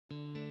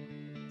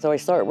So I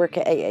start work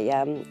at 8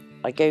 AM.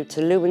 I go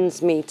to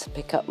Lewins Mead to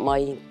pick up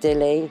my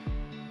dilly.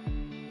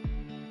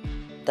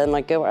 Then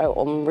I go out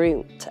en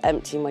route to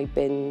empty my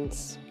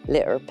bins,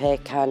 litter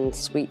pick and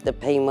sweep the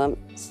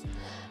pavements.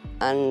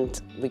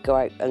 And we go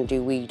out and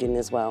do weeding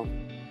as well.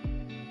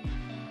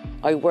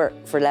 I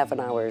work for 11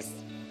 hours,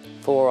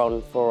 4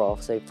 on, 4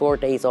 off, so 4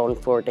 days on,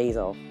 4 days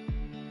off.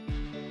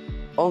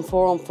 On,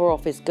 4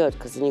 off is good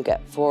because then you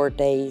get 4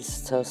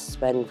 days to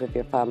spend with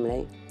your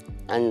family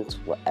and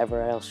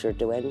whatever else you're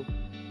doing.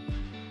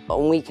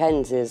 On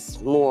weekends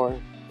is more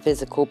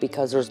physical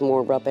because there's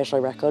more rubbish, I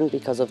reckon,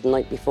 because of the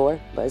night before,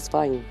 but it's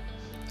fine.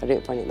 I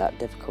don't find it that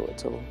difficult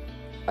at all.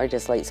 I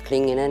just like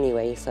cleaning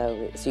anyway, so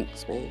it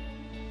suits me.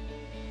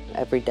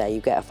 Every day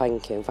you get a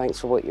thank you, and thanks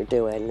for what you're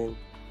doing. And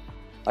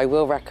I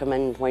will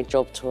recommend my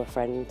job to a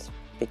friend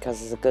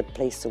because it's a good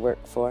place to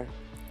work for,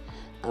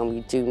 and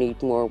we do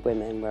need more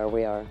women where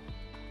we are.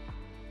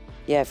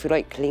 Yeah, if you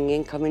like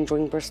cleaning, come and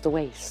join Bristol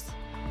Waste.